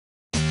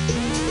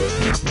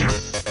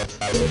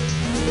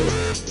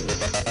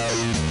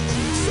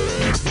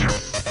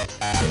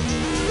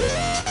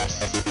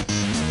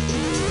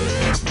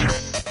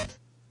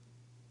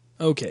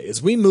Okay,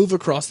 as we move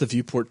across the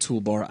Viewport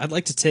toolbar, I'd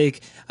like to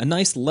take a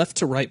nice left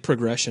to right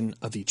progression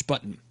of each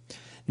button.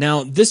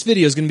 Now, this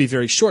video is going to be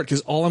very short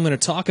because all I'm going to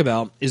talk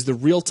about is the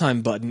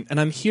real-time button, and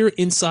I'm here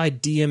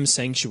inside DM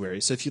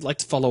Sanctuary, so if you'd like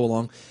to follow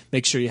along,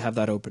 make sure you have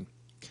that open.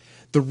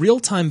 The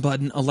real-time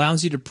button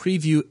allows you to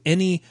preview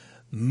any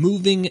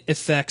moving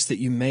effects that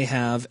you may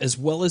have, as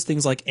well as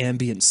things like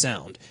ambient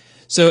sound.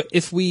 So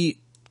if we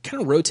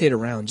kind of rotate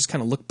around, just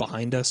kind of look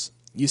behind us,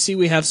 you see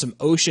we have some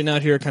ocean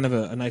out here, kind of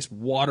a nice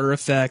water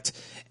effect,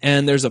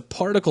 and there's a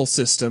particle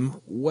system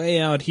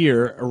way out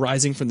here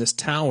arising from this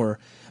tower,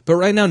 but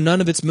right now none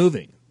of it's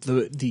moving.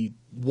 The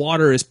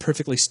water is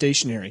perfectly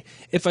stationary.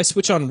 If I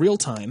switch on real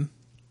time,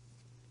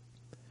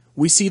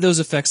 we see those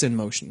effects in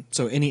motion.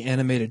 So any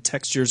animated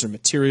textures or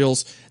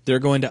materials, they're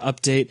going to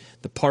update.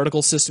 The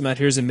particle system out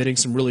here is emitting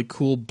some really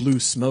cool blue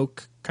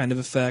smoke kind of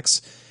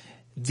effects.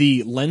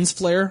 The lens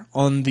flare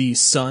on the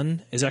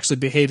sun is actually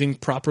behaving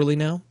properly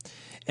now.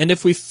 And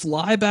if we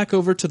fly back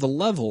over to the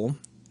level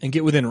and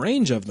get within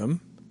range of them,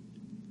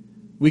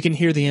 we can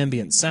hear the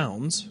ambient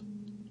sounds,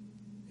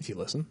 if you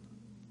listen.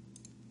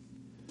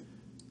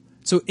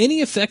 So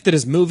any effect that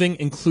is moving,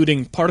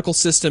 including particle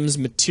systems,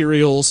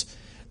 materials,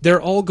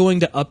 they're all going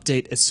to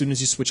update as soon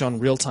as you switch on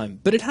real time.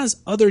 But it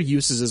has other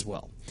uses as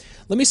well.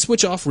 Let me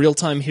switch off real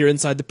time here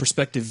inside the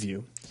perspective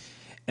view.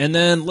 And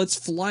then let's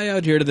fly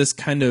out here to this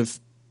kind of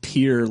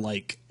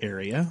pier-like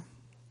area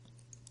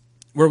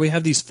where we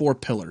have these 4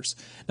 pillars.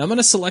 Now I'm going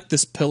to select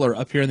this pillar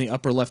up here in the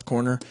upper left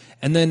corner,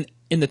 and then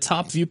in the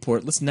top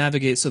viewport, let's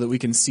navigate so that we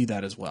can see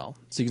that as well.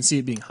 So you can see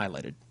it being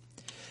highlighted.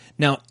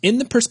 Now in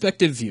the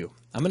perspective view,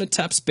 I'm going to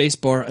tap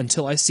spacebar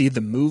until I see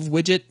the move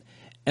widget,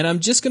 and I'm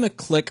just going to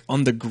click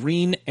on the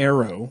green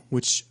arrow,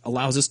 which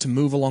allows us to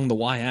move along the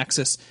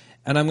y-axis,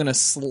 and I'm going to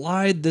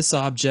slide this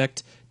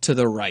object to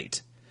the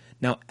right.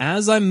 Now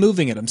as I'm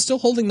moving it, I'm still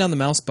holding down the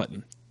mouse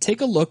button.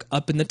 Take a look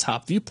up in the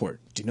top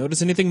viewport. Do you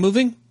notice anything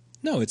moving?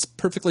 No, it's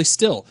perfectly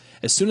still.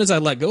 As soon as I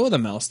let go of the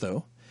mouse,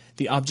 though,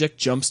 the object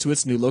jumps to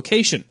its new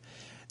location.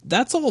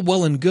 That's all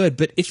well and good,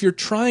 but if you're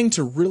trying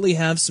to really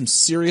have some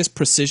serious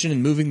precision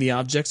in moving the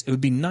objects, it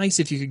would be nice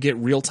if you could get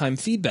real-time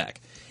feedback.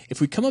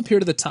 If we come up here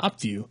to the top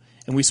view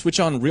and we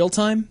switch on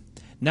real-time,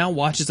 now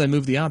watch as I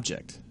move the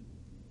object.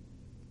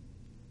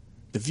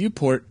 The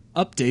viewport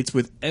updates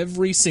with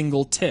every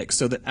single tick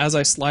so that as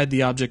I slide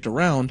the object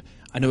around,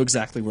 I know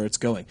exactly where it's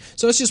going.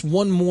 So it's just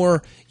one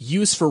more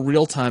use for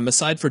real-time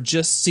aside for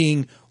just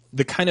seeing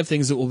the kind of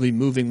things that will be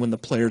moving when the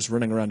player's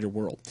running around your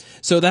world.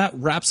 So that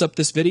wraps up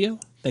this video.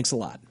 Thanks a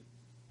lot.